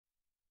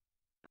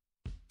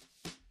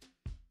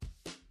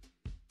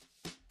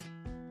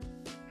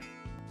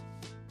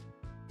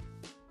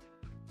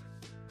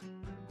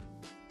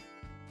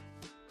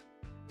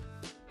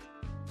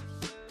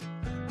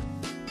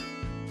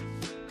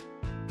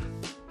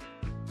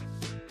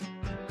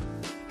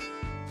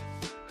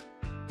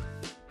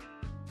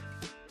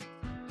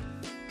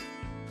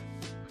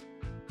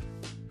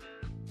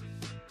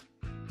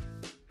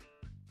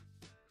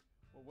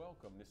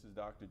welcome. This is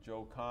Dr.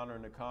 Joe Connor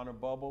in the Connor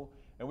Bubble,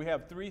 and we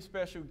have three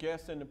special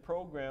guests in the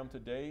program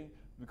today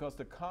because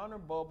the Connor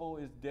Bubble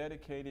is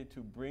dedicated to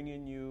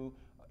bringing you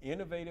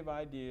innovative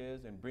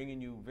ideas and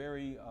bringing you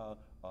very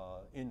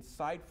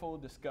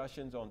insightful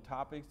discussions on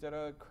topics that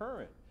are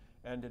current.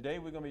 And today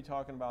we're going to be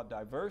talking about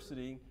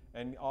diversity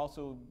and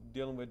also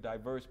dealing with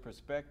diverse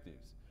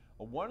perspectives.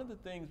 One of the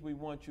things we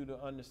want you to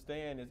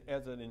understand is,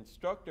 as an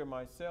instructor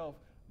myself,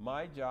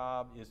 my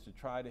job is to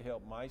try to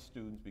help my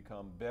students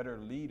become better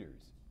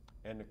leaders.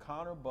 And the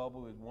Connor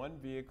Bubble is one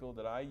vehicle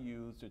that I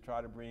use to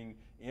try to bring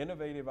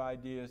innovative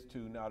ideas to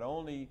not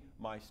only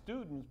my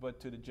students, but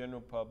to the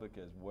general public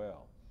as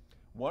well.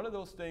 One of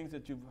those things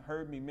that you've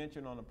heard me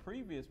mention on a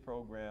previous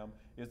program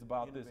is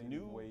about this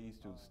new ways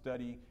to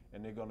study,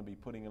 and they're going to be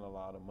putting in a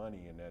lot of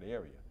money in that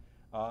area.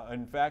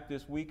 In fact,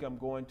 this week I'm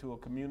going to a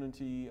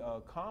community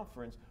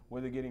conference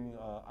where they're getting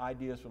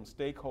ideas from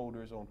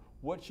stakeholders on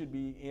what should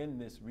be in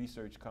this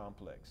research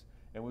complex.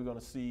 And we're going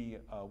to see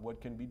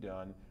what can be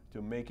done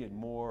to make it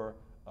more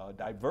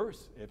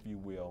diverse, if you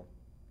will,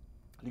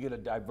 to get a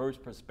diverse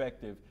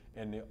perspective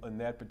in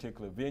that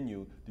particular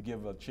venue, to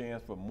give a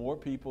chance for more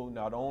people,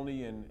 not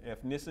only in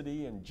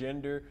ethnicity and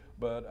gender,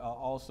 but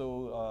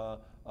also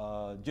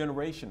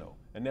generational.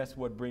 And that's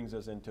what brings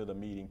us into the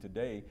meeting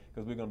today,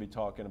 because we're going to be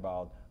talking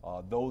about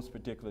those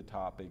particular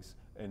topics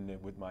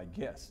with my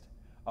guest.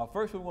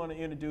 First, we want to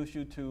introduce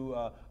you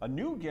to a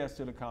new guest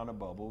to the Connor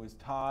Bubble. Is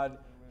Todd.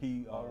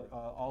 He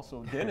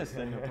also dentist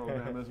in the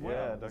program as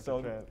well. Yeah,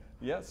 Dr. Chit.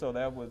 Yeah, so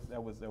that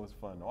was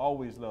fun.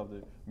 Always love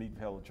to meet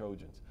fellow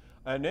Trojans.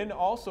 And then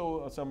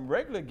also some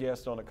regular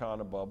guests on the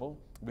Connor Bubble.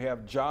 We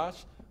have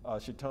Josh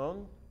Chit,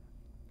 and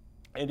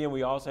then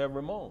we also have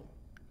Ramon.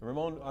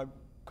 Ramon,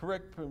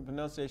 correct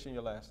pronunciation of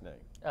your last name?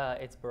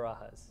 It's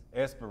Barajas.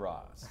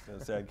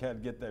 Barajas. So I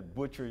can't get that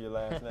butcher your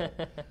last name.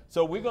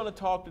 So we're going to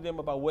talk to them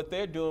about what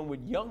they're doing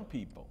with young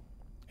people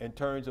in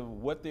terms of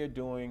what they're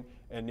doing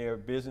and their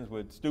business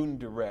with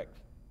STUDENTdirect.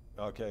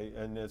 Okay,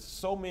 and there's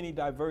so many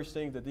diverse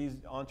things that these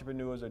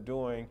entrepreneurs are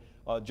doing.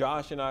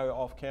 Josh and I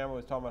off camera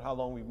was talking about how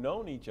long we've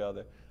known each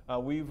other.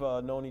 We've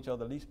known each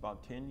other at least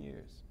about 10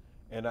 years.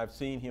 And I've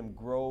seen him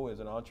grow as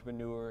an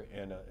entrepreneur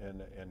and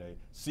a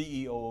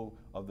CEO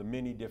of the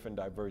many different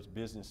diverse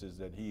businesses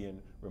that he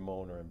and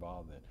Ramon are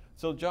involved in.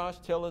 So Josh,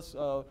 tell us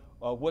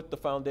what the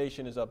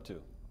foundation is up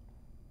to.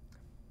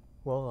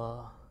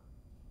 Well,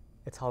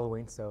 it's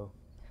Halloween, so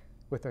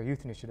with our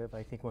youth initiative,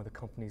 I think one of the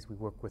companies we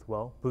work with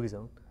well, Boogie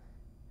Zone,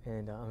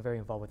 and I'm very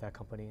involved with that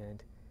company.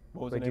 And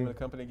what was the name of the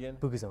company again?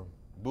 Boogie Zone.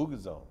 Boogie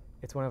Zone.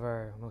 It's one of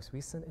our most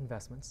recent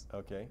investments.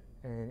 Okay.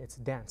 And it's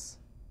dance.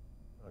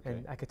 Okay.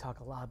 And I could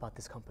talk a lot about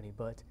this company,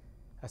 but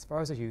as far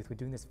as the youth, we're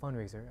doing this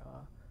fundraiser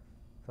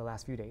for the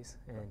last few days,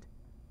 and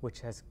which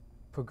has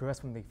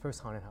progressed from the first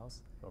haunted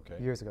house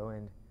years ago.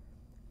 And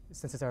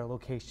since it's our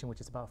location,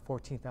 which is about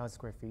 14,000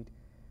 square feet,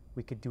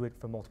 we could do it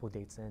for multiple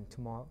dates. And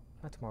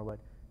not tomorrow, but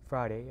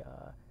Friday,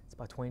 it's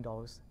about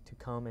 $20 to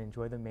come and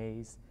enjoy the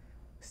maze,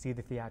 see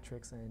the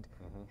theatrics, and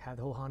have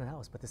the whole haunted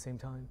house. But at the same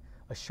time,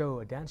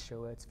 a dance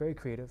show. It's very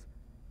creative,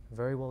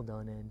 very well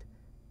done, and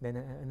then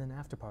an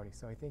after party.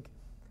 So I think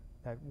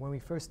that when we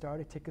first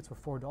started, tickets were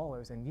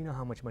 $4, and you know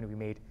how much money we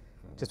made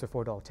just for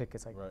 $4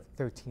 tickets, like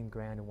 13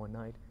 grand in one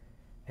night.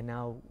 And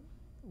now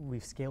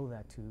we've scaled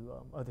that to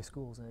other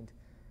schools, and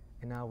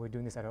now we're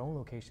doing this at our own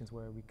locations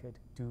where we could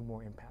do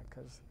more impact.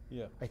 Because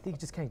I think you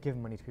just can't give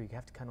money to people. You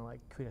have to kind of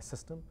like create a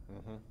system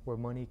where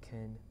money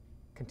can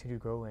continue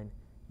to grow and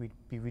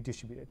be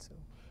redistributed. So.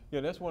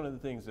 Yeah, that's one of the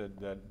things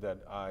that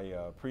I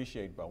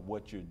appreciate about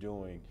what you're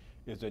doing,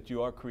 is that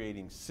you are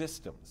creating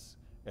systems.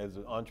 As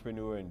an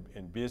entrepreneur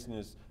and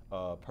business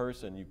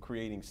person, you're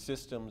creating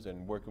systems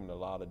and working with a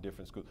lot of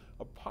different schools.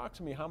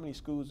 Approximately how many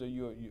schools are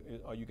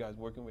you guys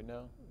working with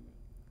now?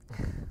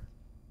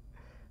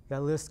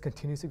 That list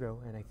continues to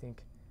grow, and I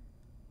think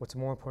what's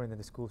more important than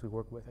the schools we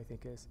work with, I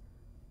think, is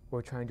what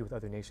we're trying to do with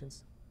other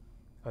nations.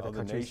 Other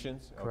countries?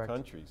 Nations? Correct. Or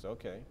countries,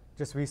 okay.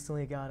 Just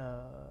recently got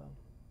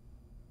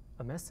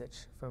a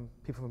message from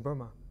people from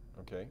Burma.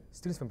 Okay.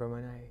 Students from Burma,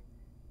 and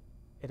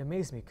it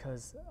amazed me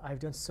because I've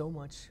done so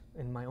much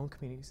in my own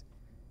communities,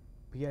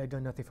 but yet I've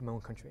done nothing for my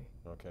own country.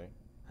 Okay.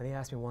 And they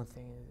asked me one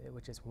thing,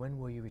 which is, when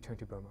will you return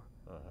to Burma?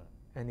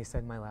 And they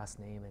said my last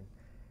name, and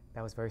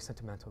that was very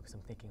sentimental because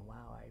I'm thinking,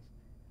 wow, I've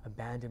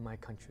abandoned my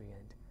country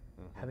and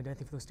haven't done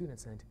anything for those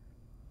students. And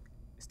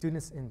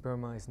students in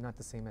Burma is not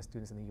the same as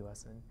students in the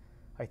US, and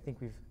I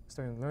think we've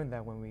started to learn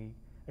that when we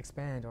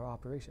expand our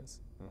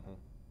operations.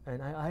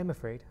 And I am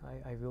afraid,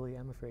 I really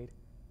am afraid.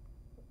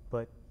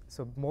 But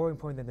so more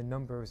important than the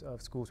numbers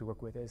of schools we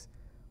work with is,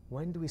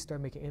 when do we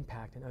start making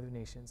impact in other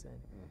nations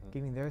and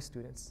giving their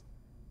students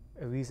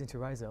a reason to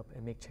rise up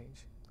and make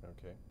change?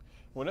 Okay.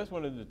 Well, that's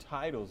one of the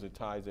titles that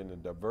ties into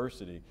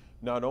diversity.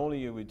 Not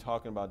only are we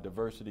talking about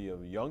diversity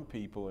of young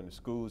people in the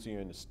schools here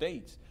in the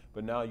States,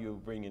 but now you're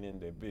bringing in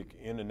the big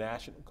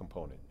international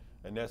component.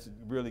 And that's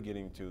really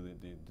getting to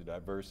the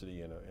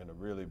diversity in a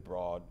really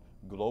broad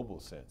global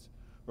sense.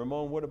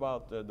 Ramon, what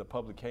about the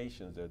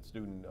publications at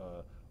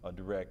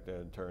STUDENTdirect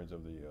in terms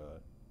of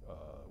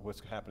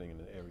what's happening in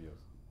the areas?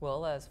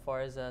 Well, as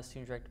far as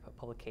StudentDirect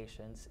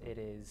publications, it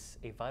is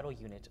a vital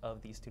unit of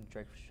the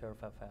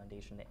StudentDirect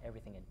Foundation and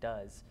everything it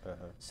does.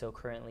 So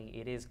currently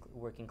it is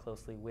working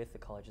closely with the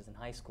colleges and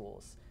high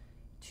schools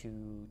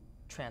to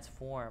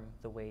transform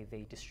the way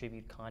they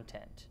distribute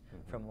content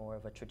from more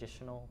of a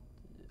traditional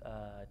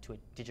to a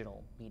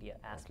digital media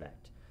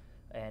aspect,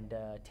 and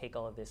take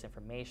all of this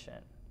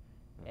information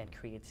and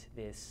create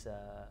this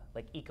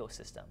like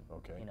ecosystem,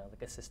 you know,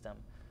 like a system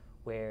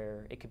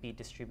where it could be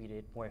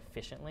distributed more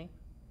efficiently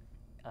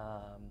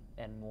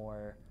and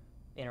more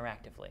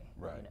interactively.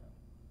 Right. You know.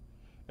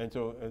 And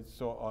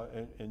so,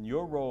 in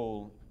your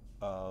role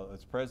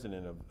as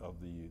president of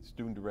the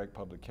StudentDirect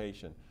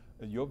publication,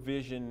 your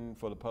vision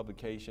for the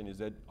publication, is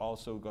that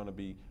also going to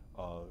be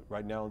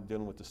right now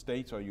dealing with the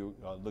states, or are you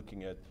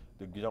looking at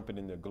jumping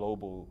in the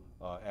global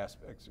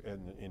aspects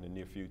in the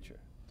near future?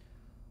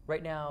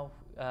 Right now,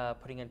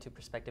 putting into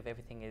perspective,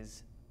 everything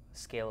is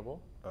scalable.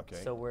 Okay.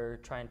 So we're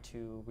trying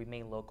to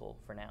remain local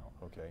for now.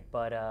 Okay.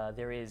 But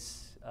there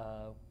is,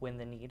 when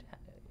the need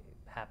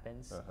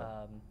happens,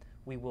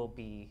 we will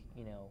be,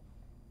 you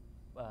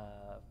know,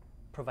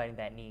 providing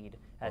that need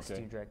as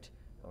StudentDirect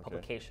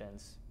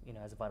publications, you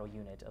know, as a vital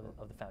unit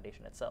of the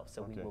foundation itself.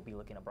 So we will be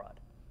looking abroad.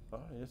 All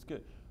right, that's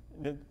good.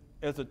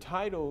 As a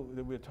title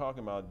that we're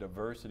talking about,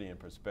 diversity and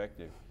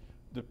perspective,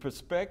 the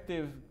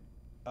perspective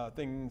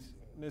things,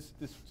 this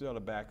sort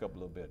of back up a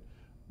little bit.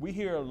 We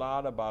hear a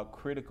lot about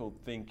critical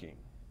thinking.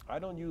 I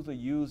don't usually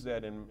use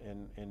that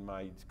in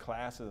my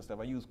classes and stuff.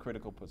 I use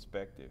critical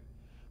perspective.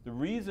 The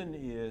reason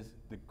is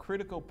the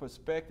critical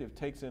perspective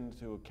takes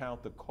into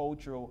account the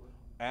cultural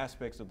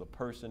aspects of the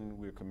person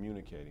we're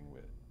communicating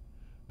with.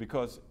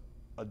 Because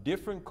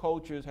different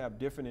cultures have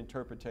different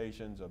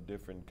interpretations of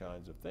different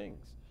kinds of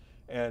things.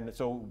 And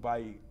so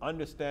by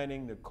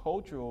understanding the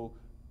cultural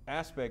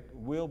aspect,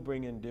 we'll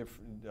bring in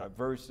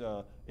diverse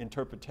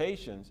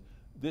interpretations.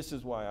 This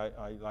is why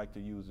I like to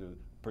use a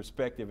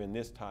perspective in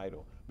this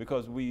title,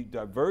 because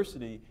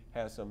diversity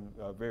has some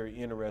very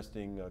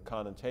interesting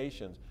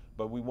connotations,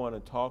 but we want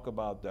to talk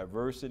about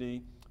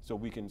diversity so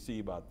we can see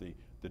about the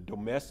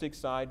domestic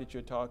side that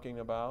you're talking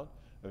about.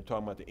 We're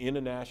talking about the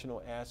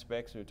international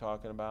aspects you're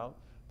talking about,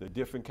 the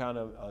different kind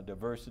of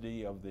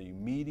diversity of the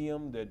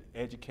medium that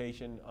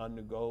education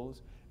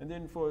undergoes. And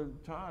then for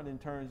Todd, in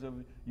terms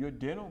of your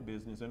dental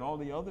business and all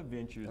the other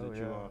ventures that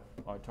you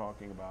are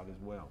talking about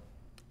as well.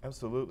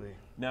 Absolutely.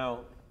 Now,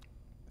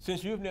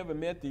 since you've never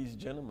met these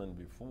gentlemen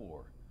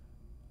before,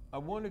 I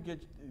want to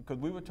get, because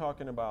we were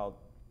talking about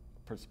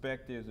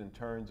perspectives in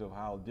terms of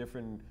how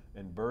different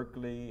in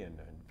Berkeley and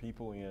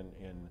people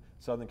in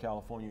Southern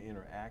California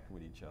interact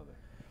with each other.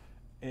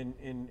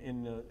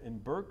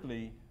 In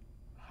Berkeley,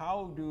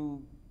 how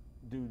do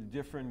the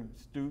different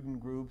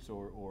student groups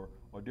or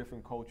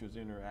different cultures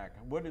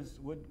interact? What is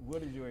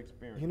your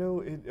experience? You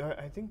know,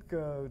 I think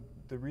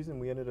the reason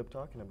we ended up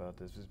talking about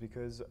this is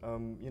because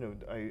you know,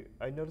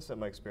 I noticed that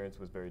my experience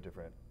was very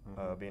different,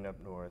 being up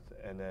north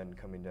and then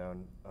coming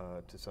down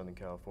to Southern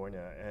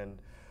California, and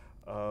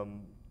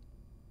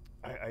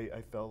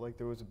I felt like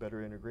there was a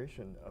better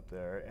integration up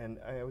there, and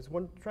I was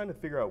trying to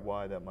figure out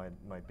why that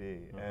might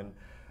be. And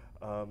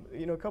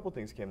you know, a couple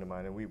things came to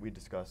mind, and we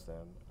discussed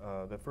them.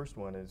 The first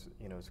one is,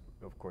 you know,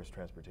 of course,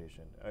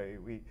 transportation.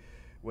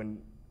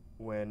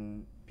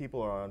 When people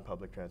are on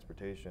public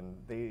transportation,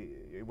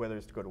 whether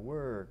it's to go to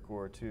work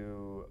or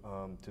to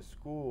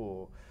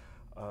school,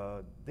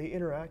 they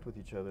interact with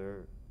each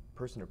other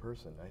person to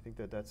person. I think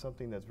that's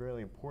something that's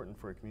really important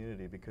for a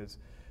community, because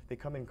they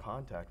come in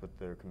contact with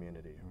their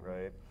community,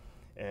 right?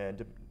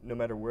 And no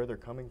matter where they're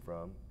coming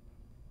from,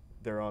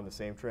 they're on the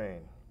same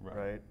train,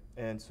 right?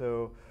 And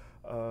so,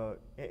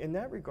 in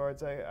that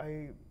regards,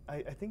 I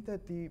think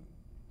that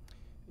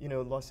you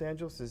know, Los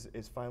Angeles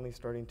is finally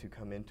starting to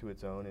come into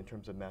its own in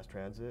terms of mass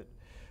transit,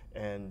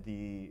 and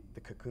the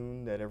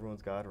cocoon that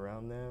everyone's got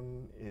around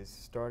them is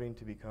starting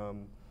to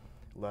become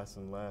less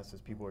and less as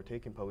people are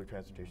taking public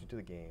transportation to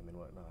the game and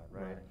whatnot,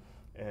 right?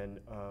 And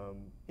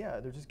yeah,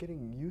 they're just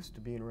getting used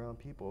to being around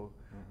people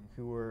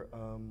who are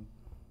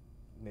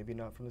maybe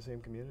not from the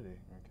same community.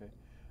 Okay.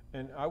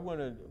 And I want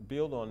to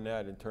build on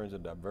that in terms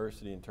of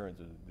diversity, in terms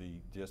of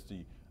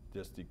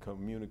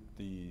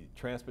the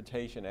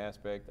transportation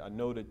aspect. I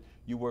know that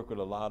you work with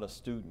a lot of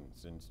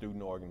students and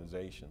student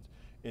organizations.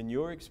 In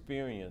your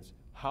experience,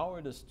 how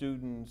are the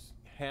students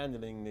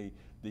handling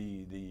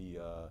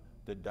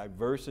the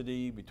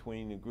diversity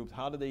between the groups?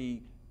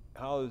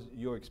 How is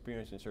your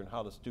experience in certain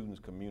how the students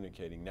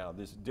communicating now?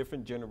 This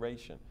different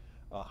generation,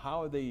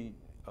 how are they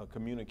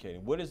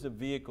communicating? What is the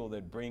vehicle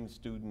that brings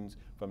students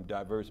from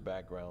diverse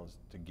backgrounds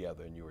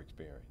together in your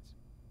experience?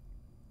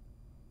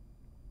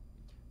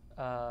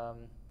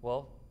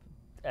 Well,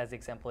 as the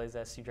example is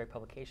STUDENTdirect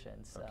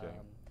publications.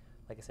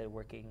 Like I said,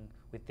 working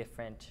with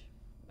different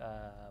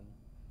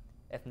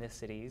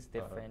ethnicities,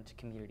 different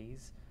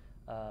communities,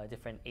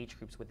 different age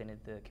groups within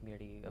the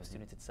community of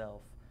students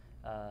itself.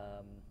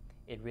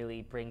 It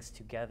really brings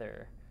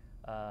together,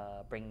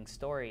 bringing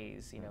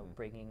stories, you know,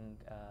 bringing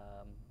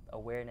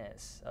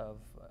awareness of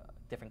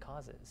different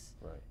causes.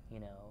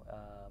 You know,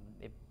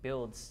 it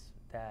builds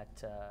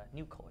that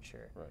new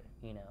culture, right.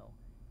 you know,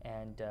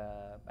 and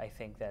I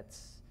think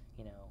that's,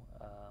 you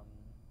know,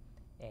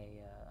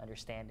 a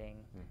understanding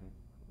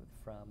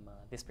from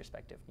this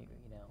perspective, you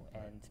know,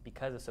 right. and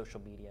because of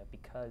social media,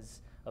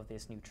 because of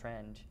this new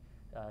trend,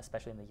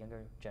 especially in the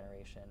younger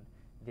generation,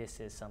 this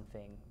is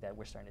something that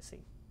we're starting to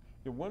see.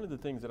 Yeah, one of the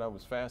things that I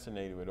was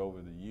fascinated with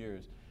over the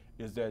years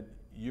is that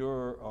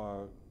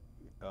your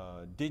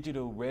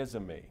digital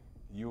resume,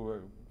 you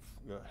were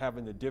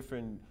having the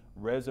different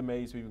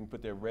resumes, people can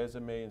put their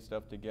resume and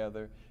stuff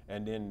together,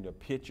 and then the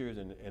pictures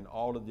and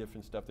all the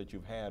different stuff that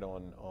you've had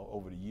on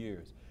over the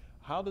years.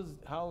 How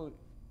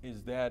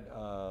is that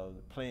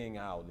playing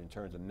out in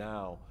terms of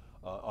now?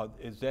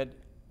 Is that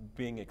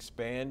being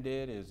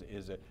expanded?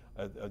 Is it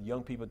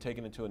young people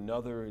taking it to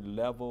another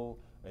level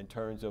in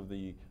terms of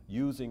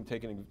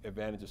taking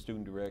advantage of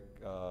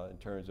STUDENTdirect in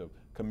terms of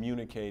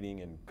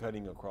communicating and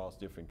cutting across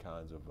different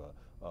kinds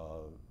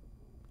of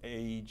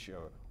age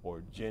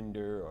or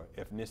gender or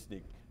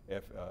ethnic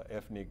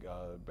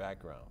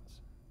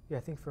backgrounds? Yeah,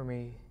 I think for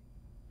me,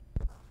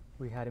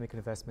 we had to make an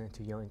investment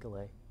into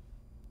YoungINC.LA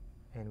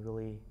and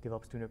really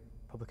develop student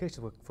publications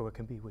for what it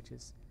can be, which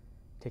is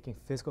taking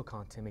physical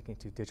content, making it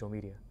to digital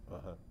media.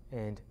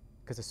 And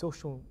because the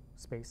social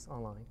space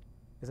online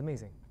is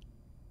amazing,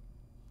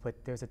 but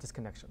there's a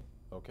disconnection.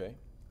 Okay.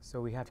 So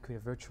we have to create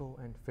a virtual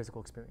and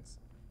physical experience,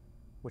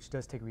 which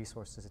does take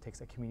resources. It takes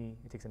a community,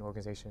 it takes an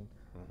organization,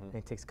 and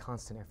it takes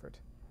constant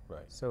effort.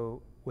 Right.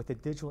 So with the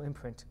digital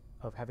imprint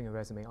of having a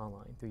resume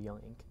online through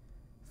YoungINC,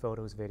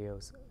 photos,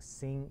 videos,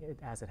 seeing it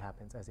as it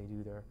happens, as they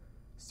do their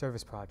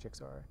service projects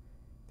or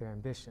their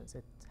ambitions,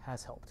 it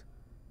has helped.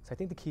 So I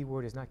think the key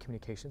word is not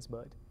communications,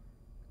 but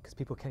because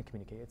people can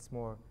communicate, it's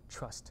more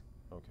trust.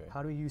 Okay.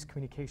 How do we use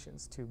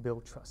communications to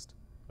build trust?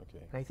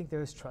 Okay. And I think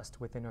there is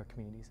trust within our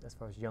communities as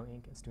far as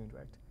YoungINC and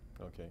STUDENTdirect.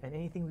 Okay. And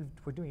anything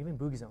we're doing, even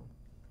Boogie Zone,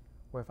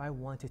 where if I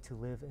wanted to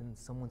live in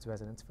someone's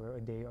residence for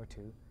a day or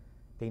two,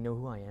 they know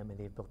who I am and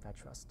they've built that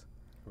trust.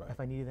 Right. If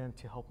I needed them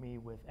to help me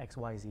with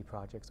XYZ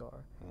projects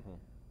or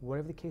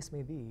whatever the case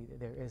may be,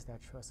 there is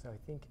that trust. So I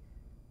think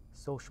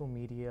social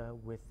media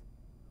with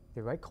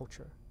the right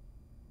culture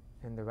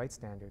and the right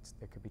standards,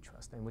 there could be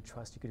trust. And with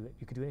trust,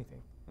 you could do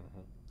anything.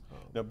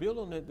 Now, build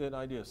on that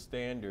idea of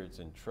standards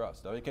and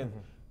trust. I mean,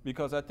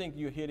 because I think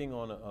you're hitting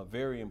on a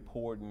very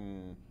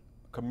important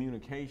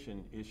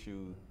communication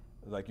issue.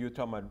 Like you're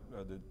talking about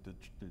the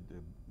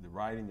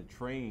riding the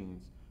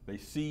trains. They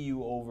see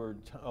you over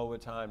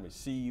time. They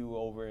see you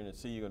over and they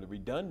see you on the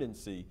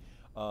redundancy.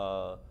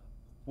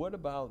 What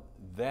about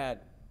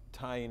that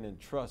tying in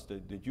trust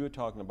that you're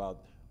talking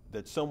about?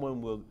 That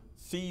someone will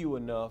see you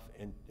enough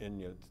and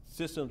your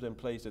systems in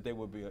place that they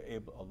will be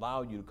able to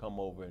allow you to come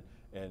over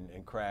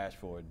and crash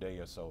for a day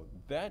or so.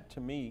 That to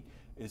me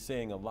is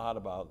saying a lot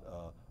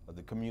about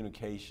the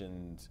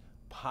communications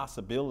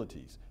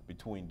possibilities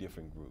between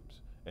different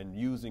groups and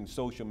using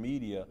social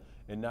media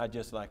and not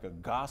just like a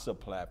gossip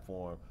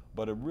platform,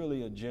 but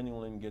a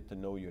genuine get to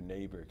know your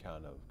neighbor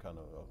kind of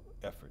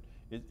effort.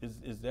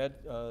 Is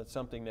that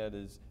something that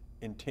is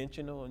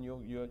intentional on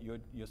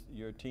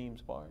your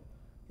team's part?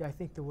 Yeah, I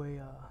think the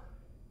way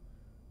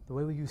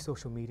we use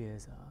social media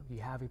is you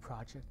have a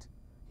project,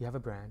 you have a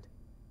brand,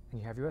 and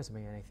you have your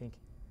resume. And I think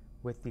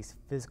with these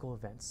physical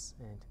events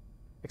and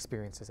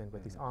experiences and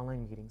with these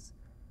online meetings,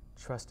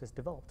 trust is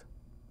developed.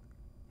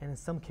 And in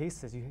some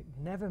cases, you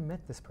never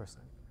met this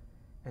person,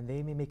 and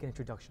they may make an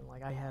introduction.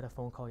 Like I had a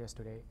phone call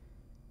yesterday,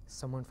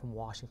 someone from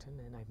Washington,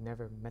 and I've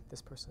never met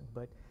this person,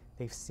 but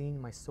they've seen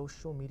my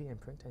social media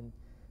imprint, and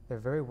they're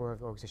very aware of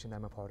the organization that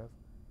I'm a part of.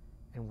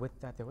 And with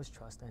that, there was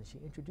trust, and she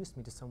introduced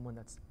me to someone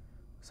that's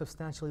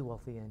substantially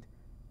wealthy, and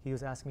he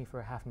was asking me for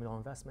a $500,000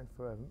 investment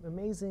for an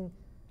amazing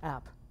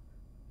app,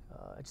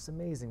 just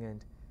amazing,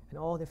 and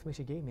all the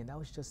information he gave me, and that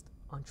was just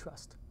on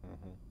trust.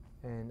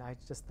 And I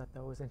just thought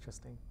that was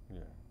interesting.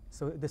 Yeah.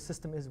 So the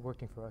system is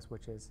working for us,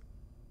 which is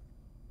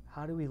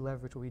how do we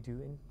leverage what we do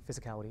in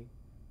physicality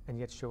and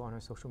yet show on our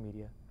social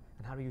media,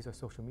 and how to use our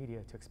social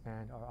media to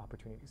expand our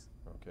opportunities.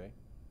 Okay,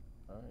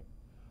 all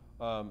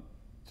right.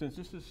 Since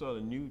this is sort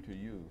of new to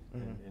you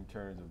in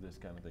terms of this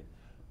kind of thing,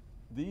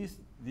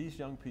 these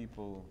young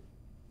people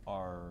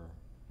are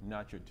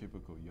not your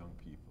typical young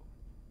people,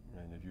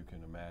 and if you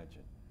can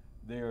imagine.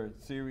 They're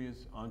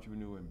serious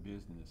entrepreneur and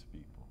business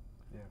people.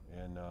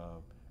 Yeah.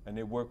 And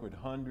they work with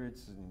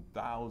hundreds and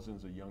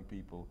thousands of young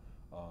people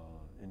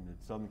in the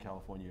Southern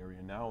California area,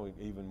 and now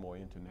even more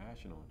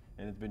international.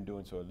 And it's been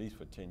doing so at least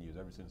for 10 years,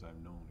 ever since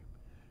I've known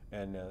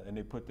him. And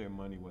they put their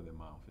money where their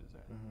mouth is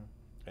at.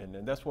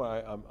 And that's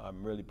why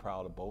I'm really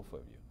proud of both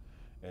of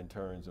you in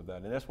terms of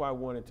that. And that's why I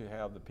wanted to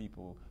have the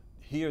people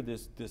hear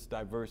this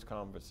diverse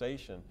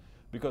conversation,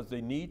 because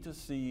they need to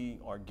see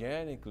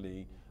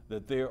organically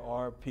that there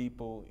are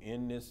people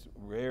in this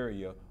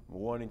area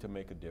wanting to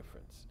make a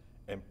difference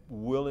and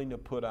willing to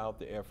put out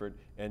the effort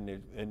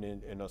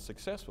and are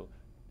successful.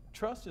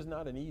 Trust is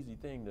not an easy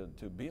thing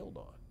to build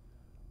on.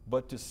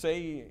 But to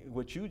say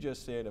what you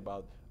just said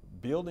about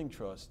building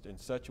trust in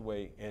such a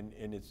way, and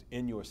it's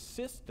in your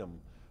system,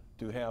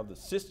 to have the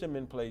system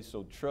in place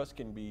so trust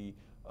can be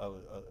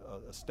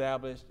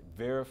established,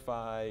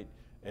 verified,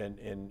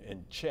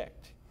 and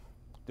checked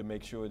to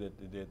make sure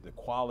that the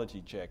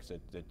quality checks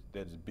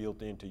that is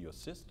built into your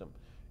system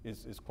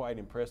is quite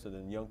impressive,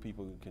 and young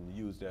people can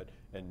use that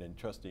and then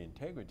trust the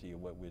integrity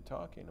of what we're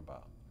talking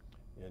about,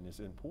 and it's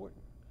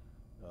important.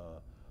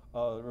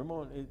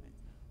 Ramon,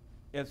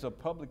 as a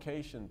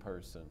publication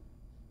person,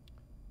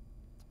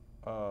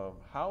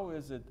 how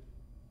is it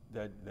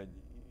that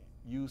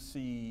you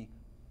see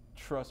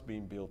trust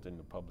being built in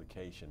the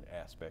publication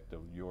aspect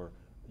of your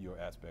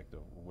aspect of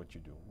what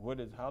you do?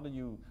 How do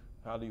you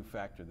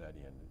factor that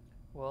in?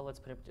 Well, let's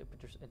put it into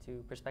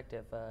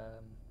perspective.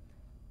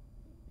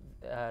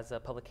 As a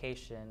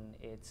publication,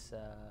 it's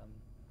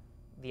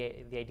the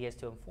idea is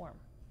to inform.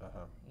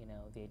 You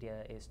know, the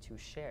idea is to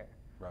share.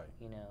 Right.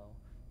 You know,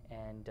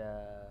 and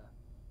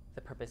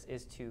the purpose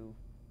is to,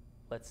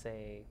 let's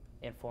say,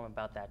 inform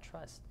about that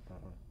trust.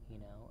 You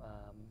know,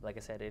 like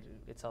I said,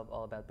 it's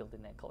all about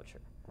building that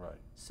culture. Right.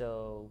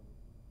 So,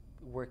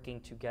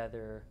 working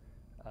together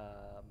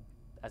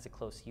as a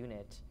close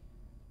unit,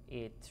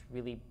 it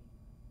really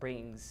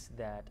brings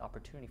that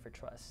opportunity for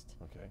trust.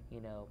 Okay.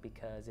 You know,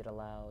 because it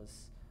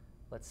allows,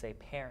 let's say,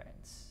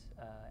 parents,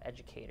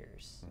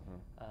 educators,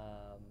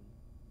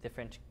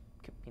 different,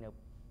 you know,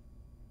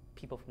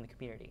 people from the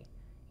community.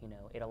 You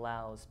know, it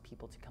allows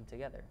people to come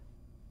together,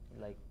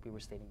 like we were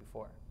stating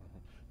before.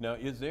 Now,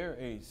 is there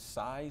a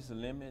size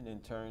limit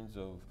in terms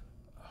of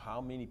how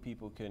many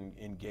people can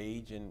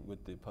engage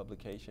with the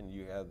publication?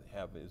 You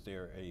is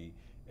there a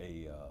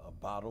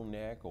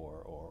bottleneck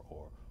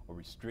or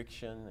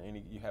restriction?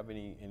 You have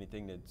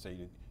anything that say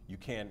that you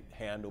can't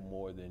handle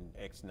more than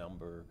X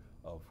number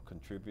of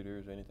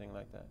contributors or anything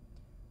like that?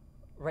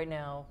 Right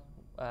now,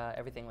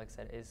 everything, like I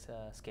said, is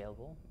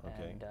scalable.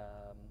 Okay. And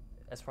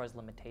as far as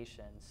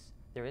limitations,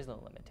 there is no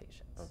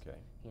limitations. Okay.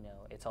 You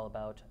know, it's all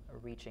about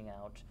reaching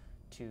out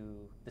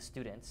to the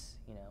students,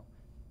 you know,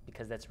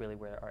 because that's really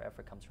where our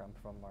effort comes from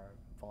our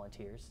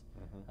volunteers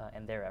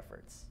and their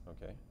efforts.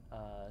 Okay.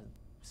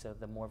 So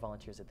the more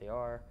volunteers that they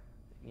are,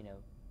 you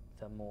know,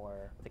 the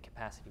more the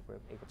capacity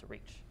we're able to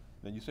reach.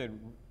 Now you said,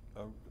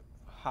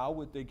 how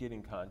would they get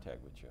in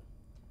contact with you?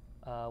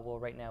 Well,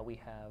 right now we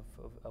have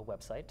a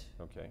website.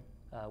 Okay.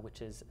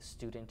 Which is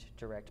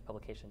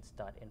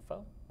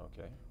STUDENTdirect.publications.info.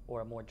 Okay.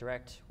 Or a more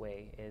direct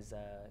way is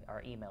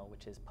our email,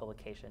 which is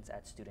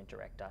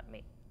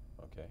publications@studentdirect.me.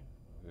 Okay,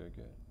 very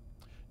good.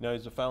 Now,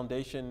 is the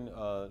foundation,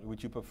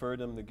 would you prefer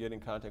them to get in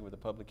contact with the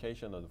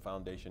publication or the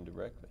foundation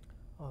directly?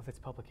 Oh, if it's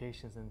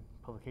publications, then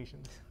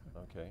publications.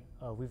 Okay.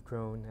 We've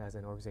grown as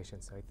an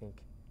organization, so I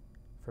think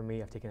for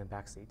me, I've taken a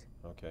back seat.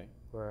 Okay.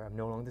 Where I'm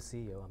no longer the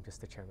CEO, I'm just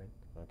the chairman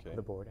of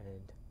the board,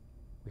 and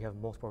we have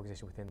multiple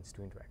organizations within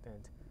STUDENTdirect.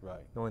 And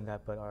right. knowing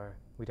that, but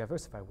we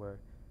diversify where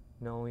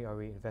not only are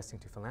we investing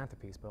to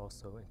philanthropies, but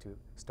also into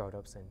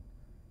startups and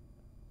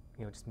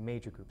just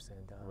major groups.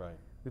 And right.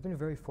 we've been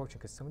very fortunate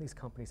because some of these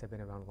companies have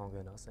been around longer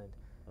than us, and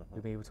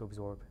we've been able to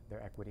absorb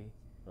their equity,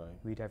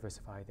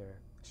 re-diversify their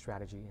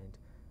strategy,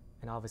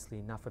 and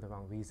obviously not for the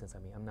wrong reasons. I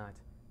mean, I'm not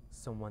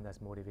someone that's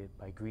motivated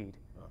by greed.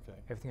 Okay.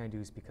 Everything I do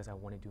is because I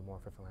want to do more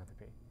for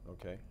philanthropy.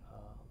 Okay.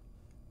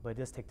 But it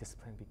does take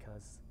discipline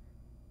because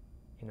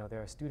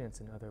there are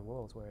students in other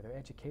worlds where their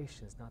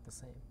education is not the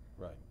same.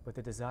 Right. But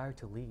the desire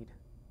to lead,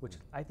 which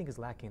I think is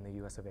lacking in the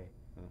US of A.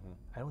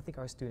 I don't think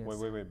our students...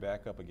 Wait,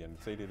 back up again.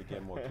 Say that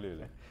again more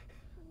clearly.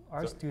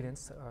 Our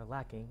students are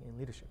lacking in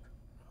leadership.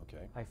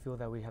 Okay. I feel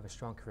that we have a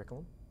strong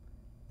curriculum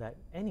that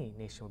any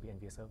nation would be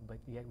envious of, but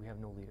yet we have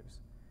no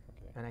leaders.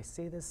 Okay. And I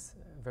say this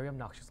very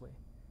obnoxiously,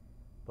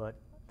 but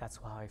that's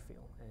how I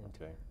feel. And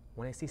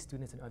when I see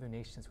students in other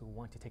nations who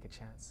want to take a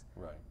chance,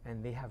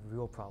 and they have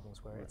real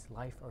problems where it's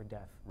life or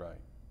death,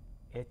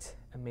 it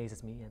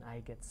amazes me, and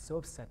I get so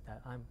upset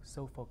that I'm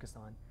so focused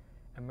on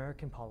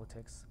American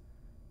politics,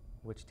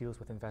 which deals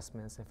with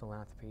investments and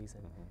philanthropies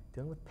and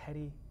dealing with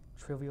petty,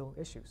 trivial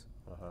issues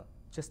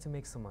just to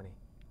make some money.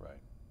 Right.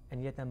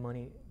 And yet that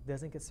money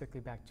doesn't get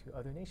circulated back to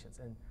other nations.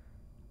 And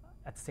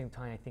at the same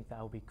time, I think that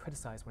I will be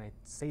criticized when I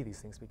say these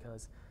things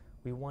because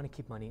we want to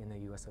keep money in the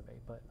US of A,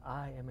 but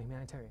I am a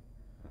humanitarian.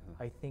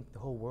 I think the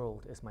whole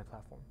world is my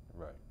platform.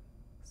 Right.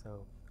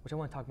 So, which I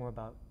want to talk more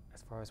about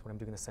as far as what I'm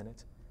doing in the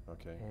Senate.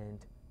 Okay.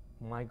 And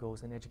my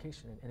goals in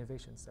education and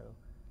innovation. So,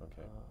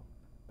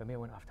 but maybe I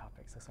went off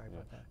topic, so sorry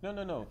about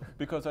that. No,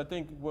 because I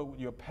think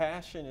your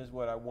passion is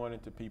what I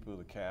wanted the people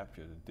to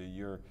capture.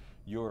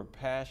 Your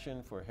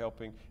passion for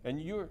helping,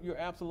 and you're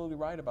absolutely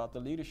right about the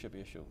leadership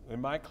issue.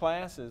 In my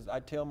classes,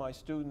 I tell my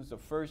students the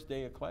first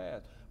day of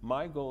class,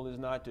 my goal is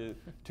not to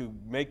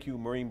make you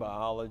marine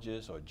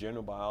biologists or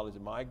general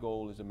biologists. My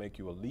goal is to make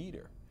you a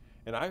leader.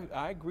 And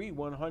I agree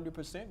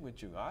 100%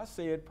 with you. I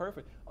say it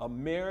perfect.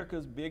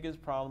 America's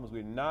biggest problem is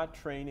we're not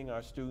training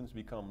our students to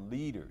become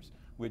leaders.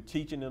 We're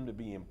teaching them to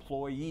be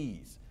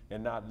employees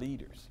and not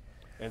leaders.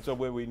 And so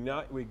where we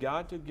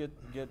got to get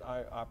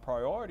our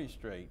priorities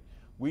straight.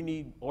 We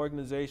need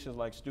organizations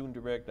like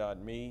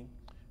STUDENTdirect.me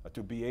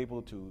to be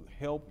able to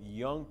help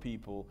young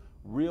people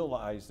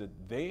realize that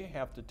they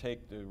have to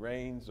take the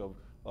reins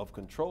of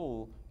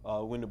control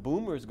when the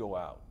boomers go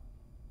out.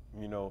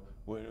 You know,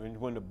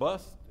 when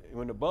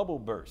the bubble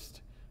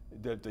burst,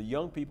 the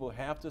young people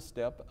have to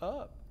step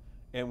up.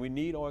 And we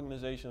need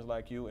organizations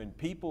like you and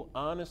people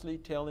honestly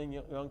telling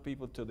young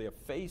people to their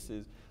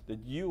faces that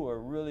you are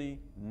really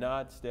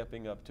not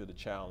stepping up to the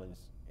challenge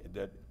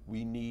that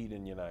we need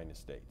in the United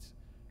States.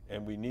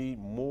 And we need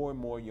more and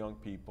more young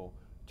people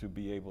to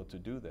be able to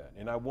do that.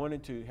 And I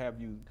wanted to have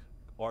you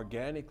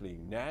organically,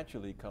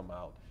 naturally come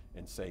out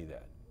and say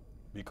that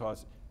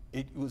because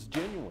it was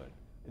genuine.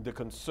 The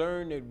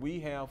concern that we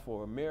have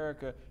for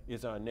America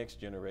is our next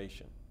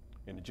generation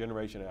and the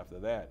generation after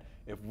that.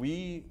 If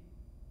we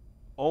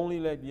only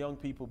let young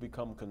people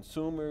become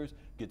consumers,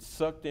 get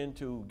sucked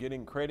into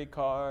getting credit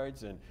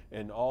cards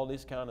and all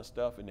this kind of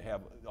stuff and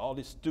have all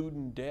this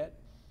student debt,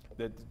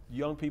 that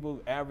young people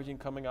averaging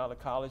coming out of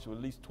college with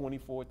at least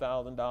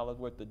 $24,000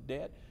 worth of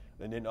debt,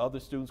 and then other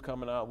students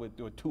coming out with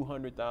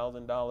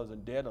 $200,000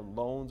 in debt and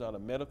loans out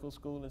of medical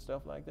school and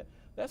stuff like that.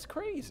 That's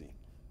crazy.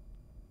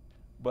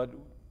 But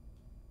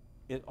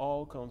it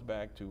all comes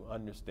back to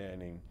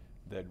understanding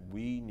that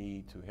we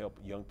need to help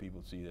young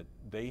people see that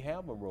they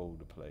have a role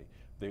to play.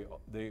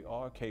 They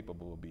are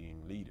capable of being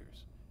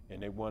leaders.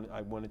 And I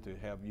wanted to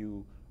have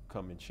you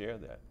come and share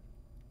that.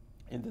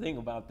 And the thing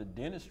about the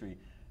dentistry,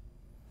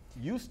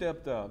 you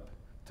stepped up,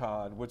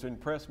 Todd. What's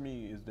impressed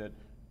me is that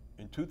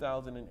in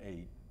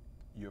 2008,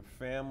 your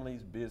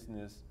family's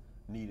business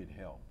needed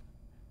help.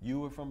 You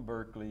were from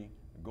Berkeley,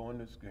 going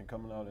to and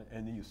coming out,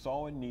 and then you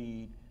saw a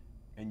need,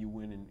 and you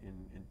went and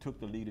took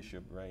the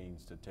leadership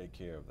reins to take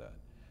care of that.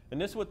 And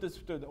this is what the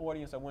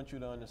audience, I want you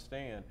to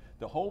understand.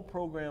 The whole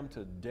program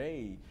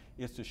today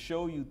is to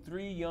show you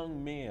 3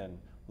 young men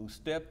who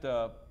stepped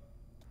up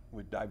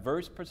with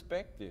diverse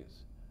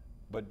perspectives,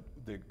 but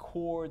the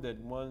core that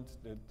runs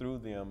through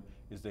them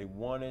is they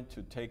wanted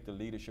to take the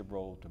leadership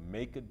role to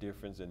make a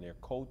difference in their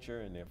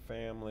culture and their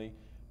family,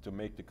 to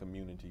make the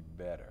community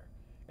better.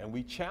 And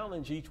we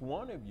challenge each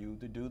one of you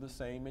to do the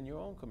same in your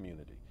own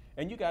community.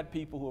 And you got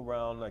people who are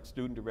around like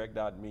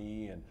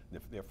STUDENTdirect.me and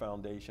their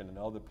foundation and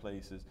other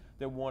places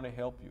that want to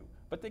help you.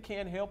 But they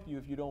can't help you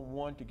if you don't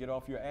want to get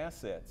off your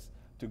assets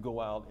to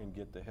go out and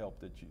get the help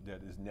that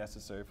is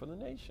necessary for the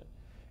nation.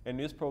 And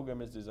this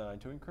program is designed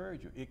to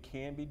encourage you. It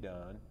can be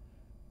done.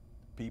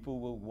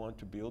 People will want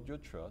to build your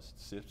trust.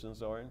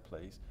 Systems are in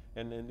place.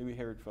 And then we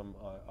heard from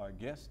our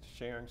guests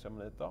sharing some of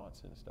their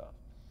thoughts and stuff.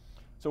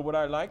 So what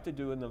I'd like to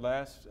do in the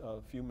last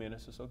few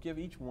minutes or so, give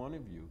each one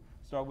of you,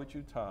 start with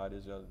you, Todd,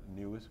 is the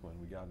newest one.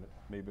 We got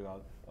maybe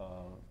about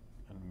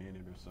a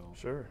minute or so.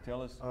 Sure.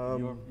 Tell us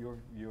your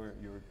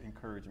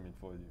encouragement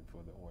for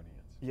the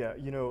audience. Yeah,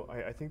 you know,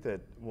 I think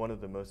that one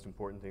of the most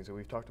important things, and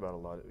we've talked about a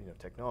lot of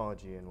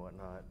technology and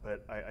whatnot,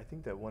 but I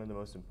think that one of the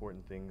most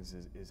important things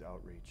is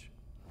outreach.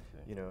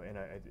 Okay. You know, and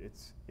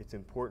it's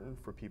important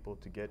for people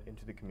to get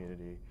into the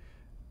community,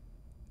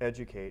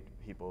 educate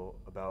people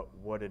about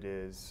what it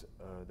is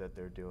that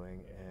they're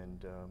doing,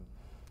 and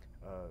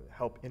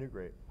help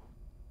integrate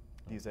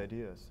these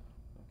ideas.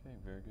 Okay,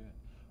 very good.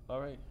 All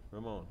right,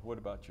 Ramon, what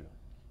about you?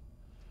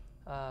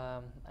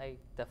 I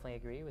definitely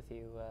agree with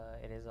you.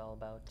 It is all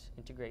about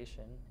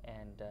integration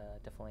and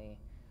definitely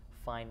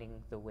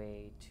finding the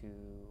way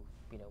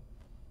to,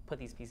 put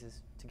these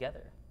pieces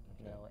together,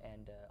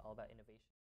 and all about innovation.